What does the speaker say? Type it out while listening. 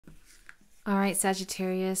All right,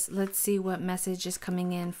 Sagittarius, let's see what message is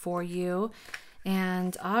coming in for you.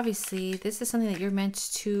 And obviously, this is something that you're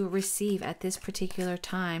meant to receive at this particular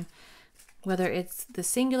time. Whether it's the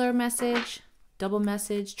singular message, double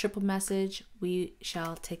message, triple message, we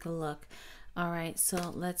shall take a look. All right,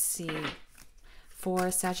 so let's see. For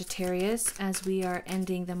Sagittarius, as we are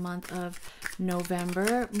ending the month of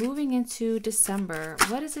November, moving into December,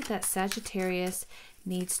 what is it that Sagittarius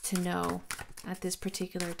needs to know at this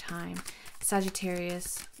particular time?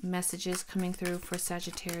 Sagittarius, messages coming through for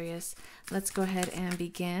Sagittarius. Let's go ahead and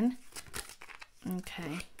begin.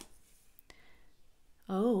 Okay.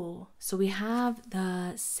 Oh, so we have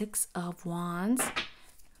the Six of Wands.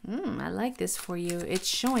 I like this for you. It's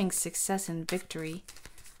showing success and victory.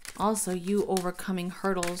 Also, you overcoming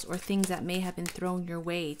hurdles or things that may have been thrown your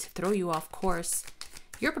way to throw you off course.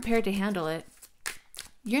 You're prepared to handle it.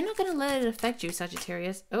 You're not going to let it affect you,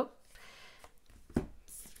 Sagittarius. Oh.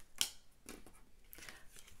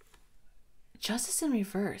 Justice in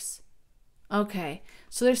reverse. Okay,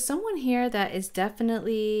 so there's someone here that is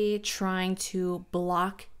definitely trying to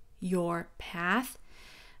block your path.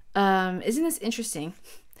 Isn't this interesting?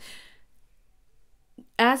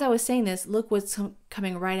 As I was saying this, look what's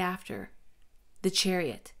coming right after. The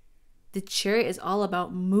Chariot. The Chariot is all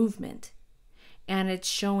about movement. And it's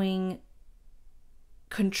showing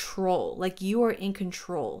control. Like you are in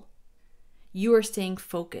control. You are staying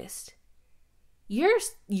focused.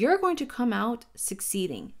 You're going to come out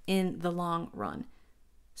succeeding in the long run.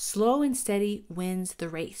 Slow and steady wins the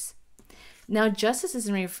race. Now, justice is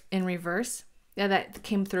in reverse. Yeah, that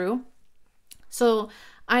came through. So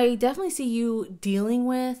I definitely see you dealing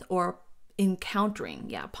with or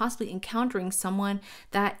encountering, possibly encountering someone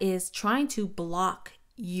that is trying to block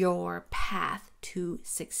your path to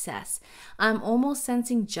success. I'm almost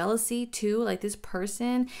sensing jealousy too. Like this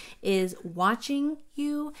person is watching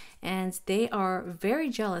you and they are very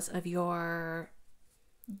jealous of your,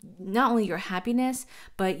 not only your happiness,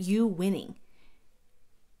 but you winning.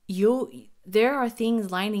 There are things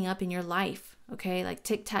lining up in your life, okay? Like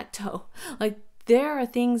tic-tac-toe. Like there are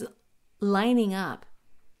things lining up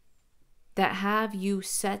that have you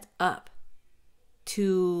set up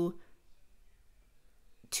to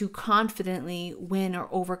confidently win or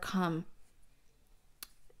overcome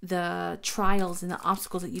the trials and the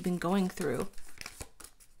obstacles that you've been going through.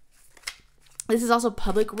 This is also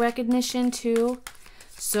public recognition too.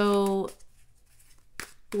 So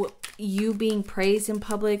you being praised in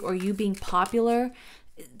public or you being popular,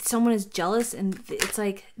 someone is jealous and it's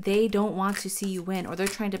like they don't want to see you win, or they're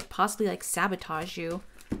trying to possibly like sabotage you.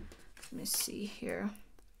 Let me see here.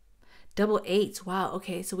 Double eights. Wow.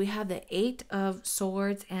 Okay. So we have the Eight of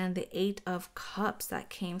Swords and the Eight of Cups that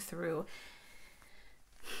came through.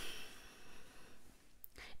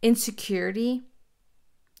 Insecurity.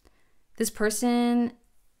 This person,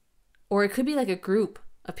 or it could be like a group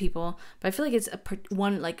of people, but I feel like it's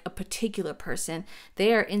a particular person.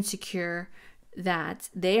 They are insecure that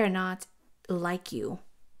they are not like you.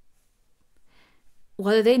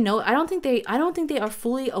 Whether they know, I don't think they are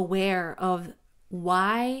fully aware of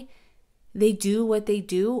why they do what they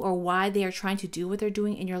do or why they are trying to do what they're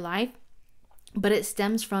doing in your life, but it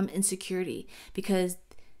stems from insecurity because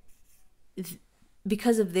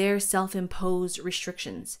of their self-imposed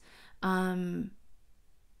restrictions, their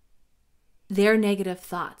negative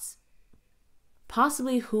thoughts,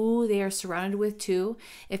 possibly who they are surrounded with too.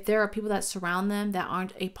 If there are people that surround them that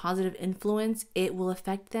aren't a positive influence, it will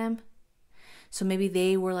affect them. So maybe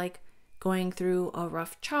they were like going through a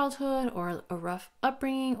rough childhood or a rough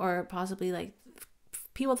upbringing, or possibly like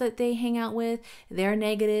people that they hang out with, they're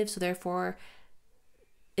negative. So therefore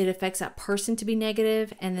it affects that person to be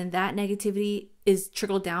negative. And then that negativity is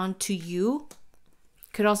trickled down to you.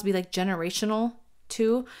 Could also be like generational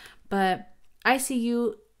too. But I see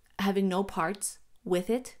you having no parts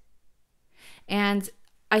with it. And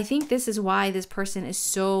I think this is why this person is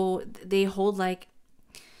so, they hold like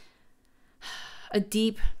a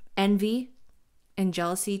deep envy and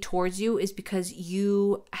jealousy towards you, is because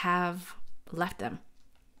you have left them.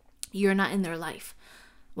 You're not in their life.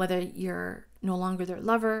 Whether you're no longer their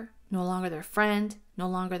lover, no longer their friend, no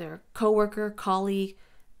longer their coworker, colleague,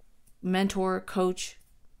 mentor, coach,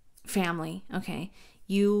 family, okay?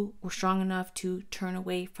 You were strong enough to turn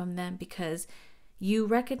away from them because you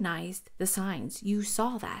recognized the signs. You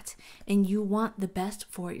saw that and you want the best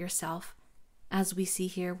for yourself, as we see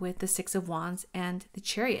here with the Six of Wands and the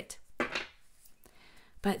Chariot.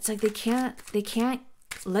 But it's like they can't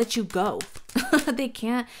let you go. They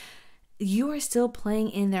can't. You are still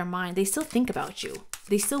playing in their mind. They still think about you.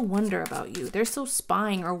 They still wonder about you. They're still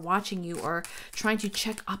spying or watching you or trying to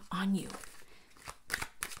check up on you.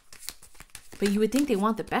 But you would think they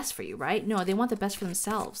want the best for you, right? No, they want the best for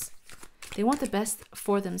themselves. They want the best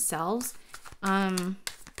for themselves. Let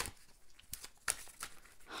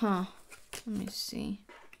me see.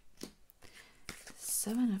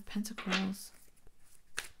 7 of Pentacles.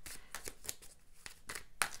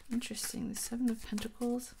 Interesting. The 7 of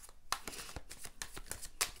Pentacles.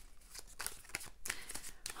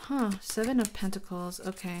 7 of Pentacles.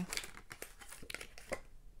 Okay.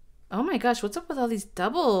 Oh my gosh, what's up with all these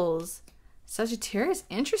doubles? Sagittarius,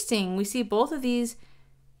 interesting. We see both of these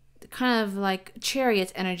kind of like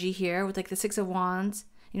Chariot energy here with like the 6 of Wands.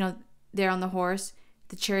 You know, they're on the horse.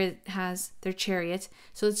 The Chariot has their chariot.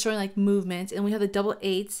 So it's showing like movement. And we have the double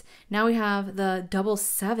 8s. Now we have the double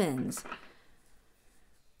 7s.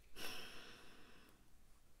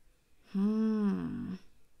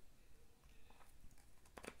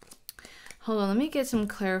 Hold on, let me get some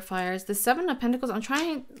clarifiers. The 7 of Pentacles, I'm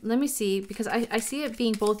trying, let me see, because I see it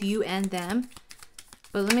being both you and them.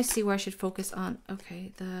 But let me see where I should focus on.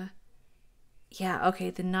 Okay, the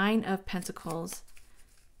 9 of Pentacles.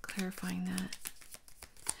 Clarifying that.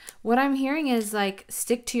 What I'm hearing is like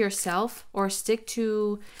stick to yourself, or stick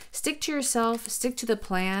to yourself, stick to the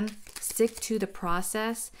plan, stick to the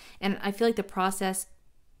process. And I feel like the process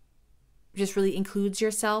just really includes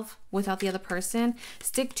yourself without the other person.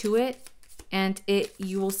 Stick to it. And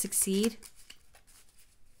you will succeed.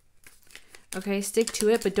 Okay, stick to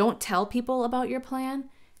it, but don't tell people about your plan.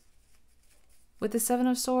 With the 7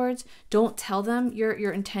 of Swords, don't tell them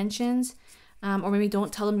your intentions, or maybe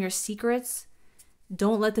don't tell them your secrets.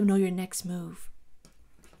 Don't let them know your next move.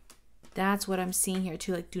 That's what I'm seeing here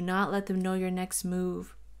too. Like, do not let them know your next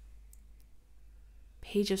move.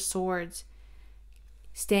 Page of Swords.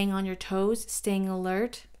 Staying on your toes, staying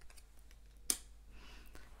alert.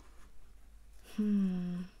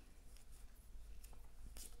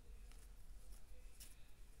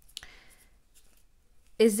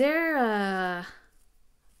 Is there a...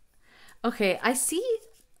 Okay, I see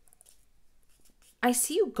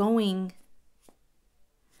you going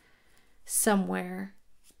somewhere.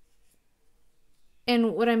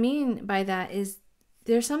 And what I mean by that is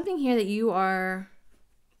there's something here that you are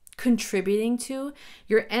contributing to.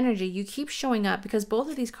 Your energy, you keep showing up, because both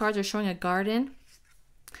of these cards are showing a garden.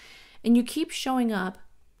 And you keep showing up,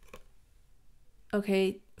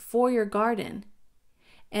 okay, for your garden.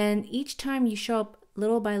 And each time you show up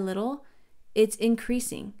little by little, it's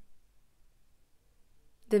increasing.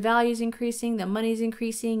 The value's increasing, the money's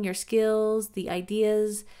increasing, your skills, the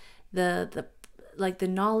ideas, the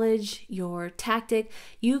knowledge, your tactic.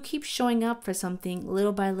 You keep showing up for something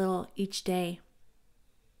little by little each day.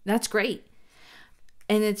 That's great.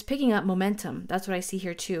 And it's picking up momentum. That's what I see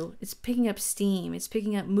here too. It's picking up steam. It's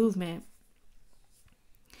picking up movement.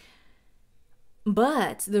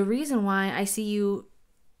 But the reason why I see you,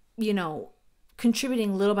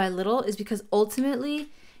 contributing little by little is because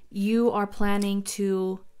ultimately you are planning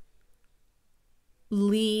to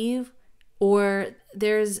leave, or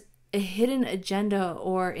there's a hidden agenda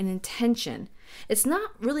or an intention. It's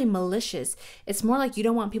not really malicious. It's more like you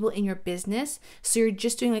don't want people in your business. So you're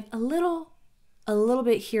just doing like a little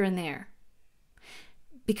bit here and there,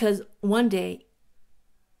 because one day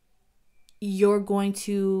you're going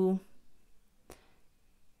to,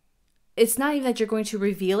 it's not even that you're going to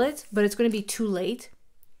reveal it, but it's going to be too late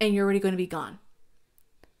and you're already going to be gone.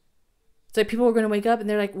 So people are going to wake up and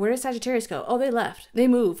they're like, where did Sagittarius go? Oh, they left. They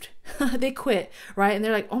moved. They quit, right? And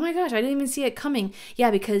they're like, oh my gosh, I didn't even see it coming.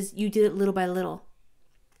 Yeah, because you did it little by little.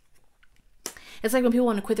 It's like when people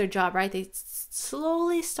want to quit their job, right? They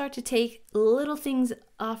slowly start to take little things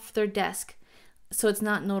off their desk so it's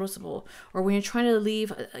not noticeable. Or when you're trying to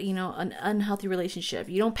leave, an unhealthy relationship,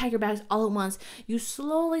 you don't pack your bags all at once. You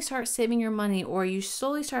slowly start saving your money, or you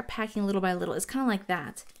slowly start packing little by little. It's kind of like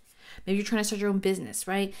that. Maybe you're trying to start your own business,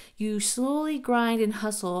 right? You slowly grind and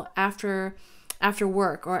hustle after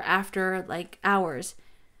work or after like hours.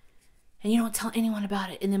 And you don't tell anyone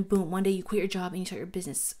about it. And then boom, one day you quit your job and you start your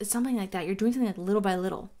business. It's something like that. You're doing something like little by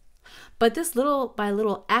little. But this little by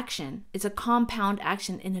little action, it's a compound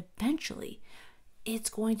action. And eventually it's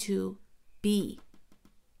going to be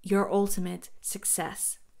your ultimate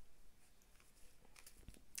success.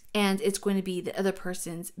 And it's going to be the other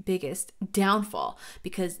person's biggest downfall,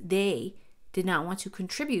 because they did not want to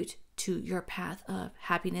contribute to your path of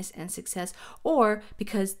happiness and success, or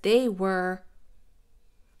because they were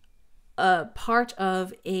a part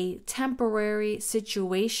of a temporary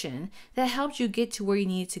situation that helped you get to where you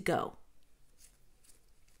needed to go.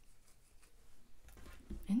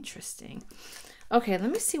 Interesting. Okay,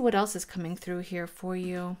 let me see what else is coming through here for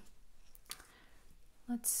you.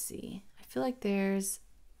 Let's see. I feel like there's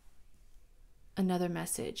another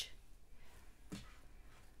message.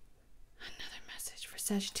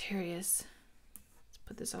 Sagittarius. Let's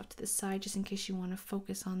put this off to the side just in case you want to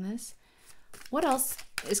focus on this. What else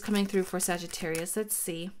is coming through for Sagittarius? Let's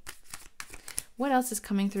see. What else is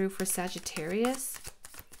coming through for Sagittarius?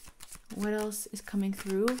 What else is coming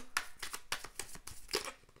through?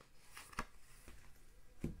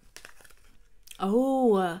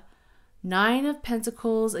 Oh, Nine of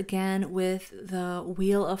Pentacles again with the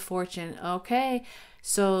Wheel of Fortune. Okay,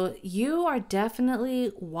 so you are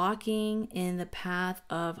definitely walking in the path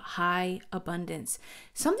of high abundance.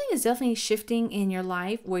 Something is definitely shifting in your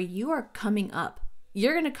life where you are coming up.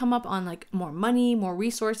 You're going to come up on like more money, more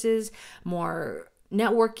resources, more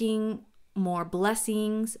networking, more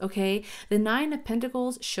blessings. Okay, the Nine of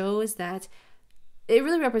Pentacles shows that it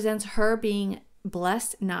really represents her being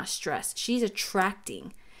blessed, not stressed. She's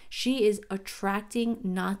attracting. She is attracting,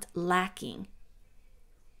 not lacking.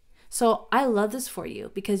 So I love this for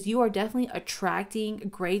you because you are definitely attracting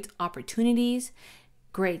great opportunities,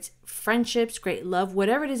 great friendships, great love,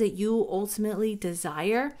 whatever it is that you ultimately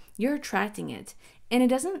desire, you're attracting it. And it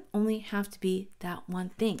doesn't only have to be that one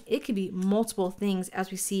thing. It could be multiple things,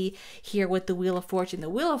 as we see here with the Wheel of Fortune. The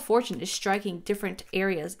Wheel of Fortune is striking different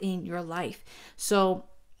areas in your life. So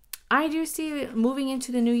I do see moving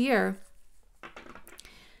into the new year,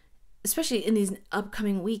 especially in these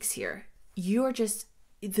upcoming weeks here, you're just,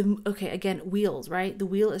 again, wheels, right? The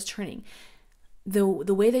wheel is turning. The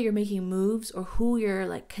way that you're making moves or who you're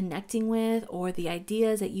like connecting with or the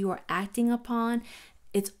ideas that you are acting upon,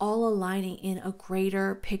 it's all aligning in a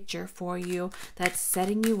greater picture for you that's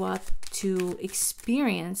setting you up to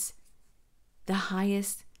experience the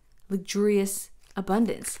highest luxurious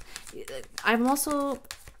abundance. I'm also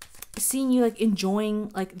seeing you like enjoying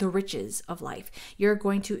like the riches of life. You're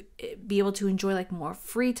going to be able to enjoy like more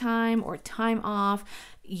free time or time off.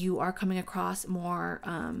 You are coming across more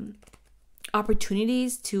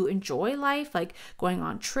opportunities to enjoy life, like going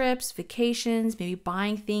on trips, vacations, maybe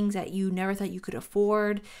buying things that you never thought you could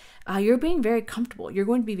afford. You're being very comfortable. You're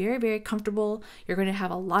going to be very, very comfortable. You're going to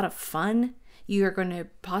have a lot of fun. You're going to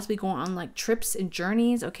possibly go on like trips and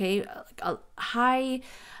journeys. Okay, like a high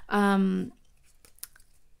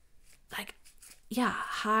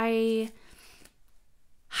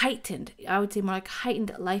heightened, I would say more like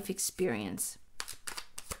heightened life experience.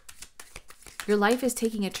 Your life is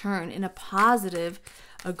taking a turn in a positive,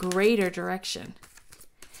 a greater direction.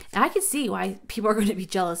 And I can see why people are going to be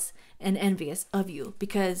jealous and envious of you,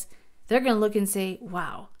 because they're going to look and say,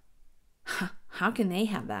 wow, how can they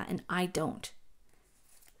have that and I don't?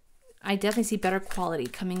 I definitely see better quality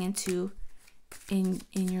coming into in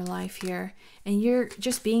your life here, and you're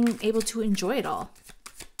just being able to enjoy it all.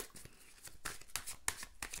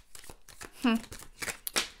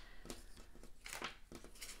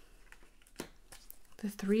 The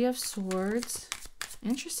Three of Swords.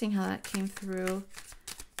 Interesting how that came through.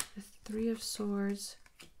 The Three of Swords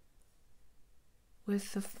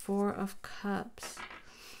with the Four of Cups.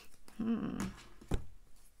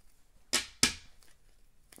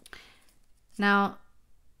 Now,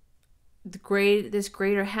 this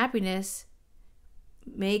greater happiness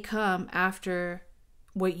may come after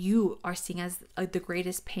what you are seeing as the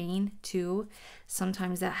greatest pain too.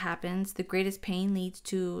 Sometimes that happens. The greatest pain leads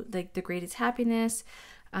to like the greatest happiness.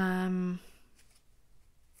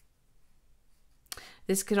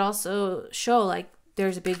 This could also show like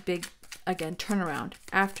there's a big again turnaround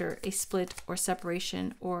after a split or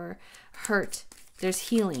separation or hurt. There's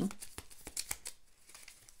healing.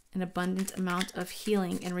 An abundant amount of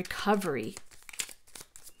healing and recovery.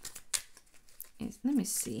 Let me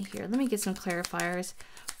see here. Let me get some clarifiers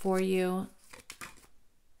for you.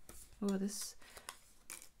 Oh,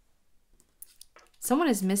 someone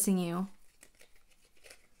is missing you.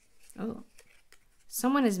 Oh,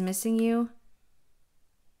 someone is missing you.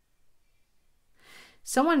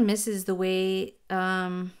 Someone misses the way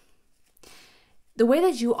that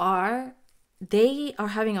you are. They are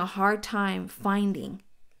having a hard time finding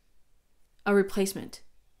a replacement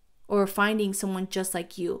or finding someone just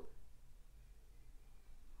like you.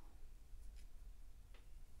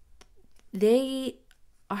 They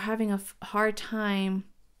are having a hard time,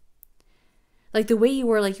 like the way you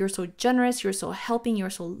were, like you're so generous, you're so helping, you're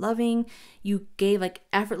so loving, you gave like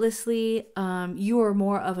effortlessly. You are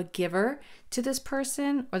more of a giver to this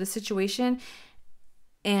person or the situation,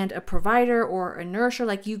 and a provider or a nourisher.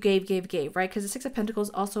 Like you gave, right? Because the Six of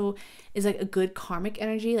Pentacles also is like a good karmic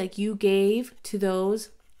energy. Like you gave to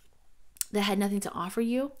those that had nothing to offer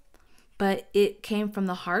you, but it came from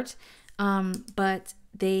the heart. But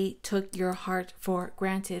they took your heart for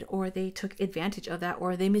granted, or they took advantage of that,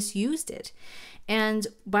 or they misused it. And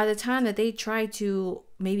by the time that they try to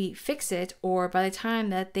maybe fix it, or by the time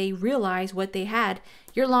that they realize what they had,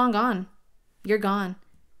 you're long gone. You're gone.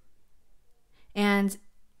 And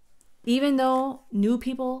even though new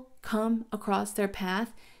people come across their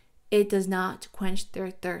path, it does not quench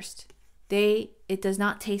their thirst. It does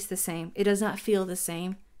not taste the same. It does not feel the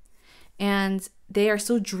same. And they are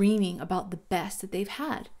still dreaming about the best that they've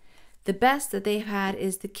had. The best that they've had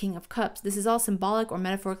is the King of Cups. This is all symbolic or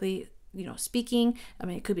metaphorically, speaking. I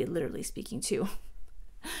mean, it could be literally speaking too.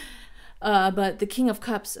 But the King of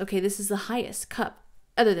Cups, okay, this is the highest cup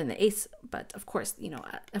other than the Ace. But of course,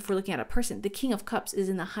 if we're looking at a person, the King of Cups is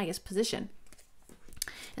in the highest position.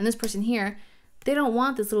 And this person here, they don't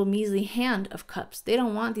want this little measly hand of cups. They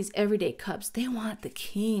don't want these everyday cups. They want the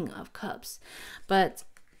King of Cups. But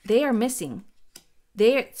they are missing.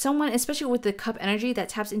 Someone, especially with the cup energy, that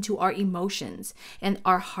taps into our emotions and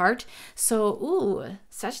our heart. So,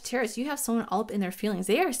 Sagittarius, you have someone all up in their feelings.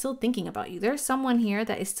 They are still thinking about you. There's someone here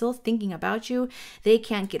that is still thinking about you. They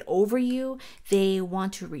can't get over you. They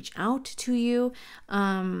want to reach out to you.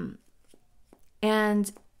 And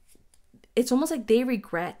it's almost like they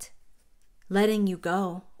regret letting you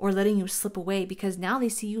go or letting you slip away, because now they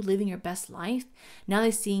see you living your best life. Now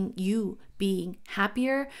they're seeing you being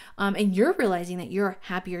happier, and you're realizing that you're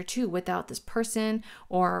happier too without this person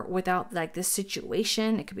or without like this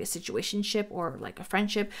situation. It could be a situationship or like a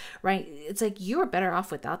friendship, right? It's like you're better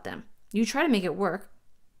off without them. You try to make it work.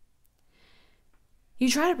 You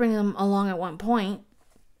try to bring them along at one point,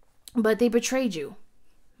 but they betrayed you.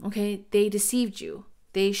 Okay, they deceived you.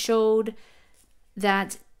 They showed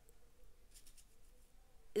that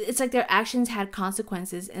it's like their actions had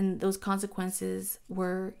consequences, and those consequences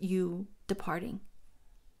were you departing.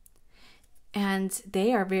 And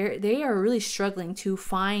they are really struggling to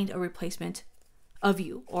find a replacement of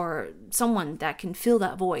you, or someone that can fill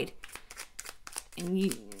that void. And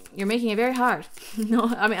you're making it very hard. No,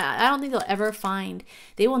 I mean, I don't think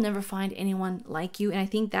they will never find anyone like you. And I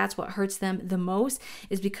think that's what hurts them the most,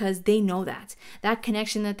 is because they know that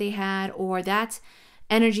connection that they had, or that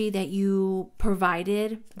energy that you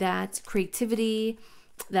provided, that creativity,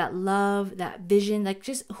 that love, that vision, like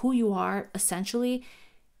just who you are essentially.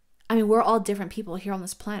 I mean, we're all different people here on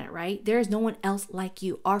this planet, right? There is no one else like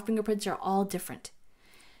you. Our fingerprints are all different.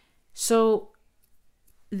 So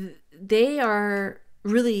they are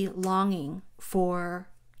really longing for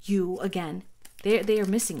you again. They are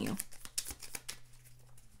missing you.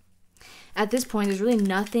 At this point, there's really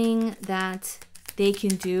nothing that they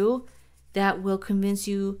can do that will convince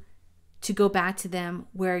you to go back to them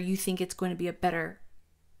where you think it's going to be a better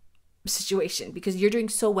situation, because you're doing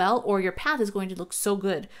so well, or your path is going to look so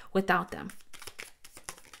good without them.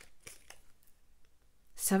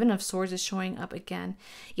 Seven of Swords is showing up again.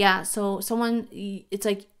 Yeah, so someone, it's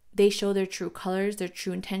like they show their true colors, their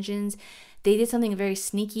true intentions. They did something very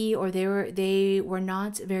sneaky, or they were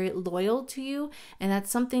not very loyal to you, and that's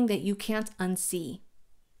something that you can't unsee.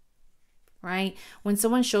 Right? When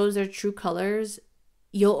someone shows their true colors,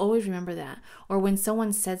 you'll always remember that. Or when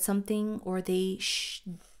someone said something, or they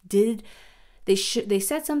said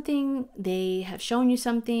something, they have shown you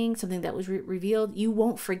something that was revealed, you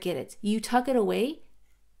won't forget it. You tuck it away,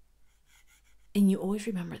 and you always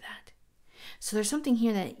remember that. So there's something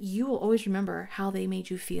here that you will always remember, how they made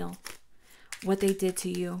you feel, what they did to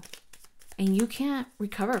you, and you can't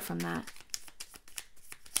recover from that.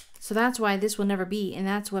 So that's why this will never be. And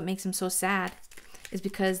that's what makes them so sad, is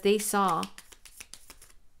because they saw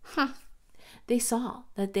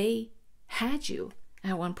that they had you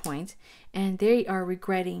at one point, and they are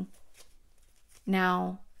regretting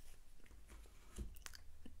now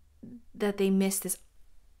that they missed this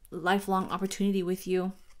lifelong opportunity with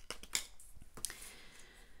you.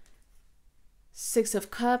 Six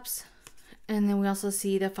of Cups. And then we also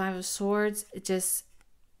see the Five of Swords. It just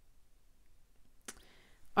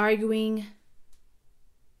arguing,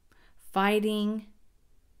 fighting.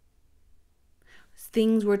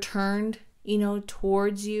 Things were turned,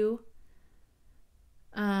 towards you.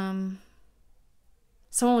 Someone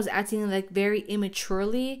was acting like very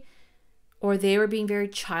immaturely, or they were being very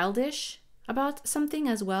childish about something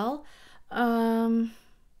as well. Or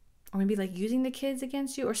maybe like using the kids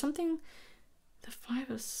against you or something. The Five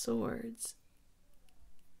of Swords.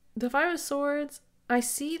 The Five of Swords, I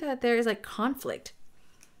see that there is like conflict.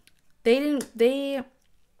 They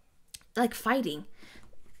like fighting.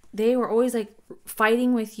 They were always like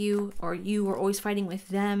fighting with you, or you were always fighting with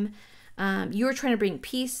them. You were trying to bring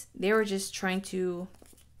peace. They were just trying to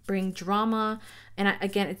bring drama. And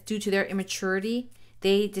again, it's due to their immaturity.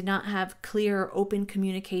 They did not have clear, open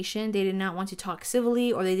communication. They did not want to talk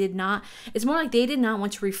civilly, or they did not, it's more like they did not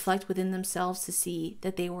want to reflect within themselves to see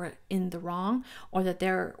that they were in the wrong, or that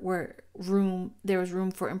there was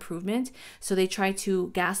room for improvement. So they tried to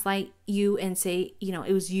gaslight you and say, you know,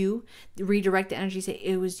 it was you, redirect the energy, say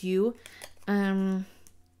it was you.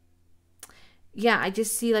 Yeah, I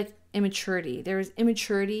just see like immaturity. There is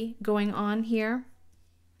immaturity going on here.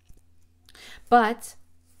 But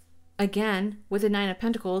again, with the Nine of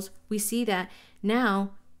Pentacles, we see that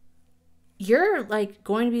now you're like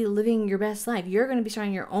going to be living your best life. You're going to be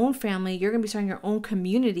starting your own family. You're going to be starting your own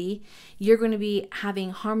community. You're going to be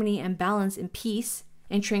having harmony and balance and peace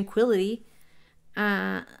and tranquility.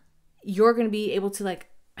 You're going to be able to like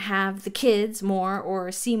have the kids more,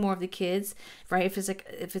 or see more of the kids, right? If it's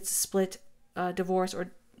a split, divorce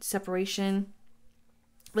or separation,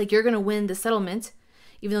 like you're going to win the settlement.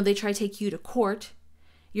 Even though they try to take you to court,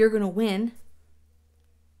 you're going to win.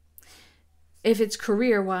 If it's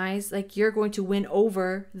career-wise, like you're going to win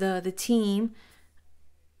over the team.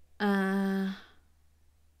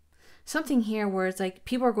 Something here where it's like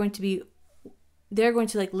people are going to be, they're going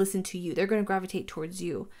to like listen to you. They're going to gravitate towards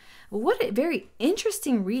you. What a very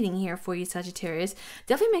interesting reading here for you, Sagittarius.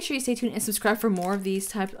 Definitely make sure you stay tuned and subscribe for more of these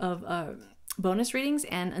types of bonus readings.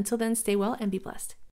 And until then, stay well and be blessed.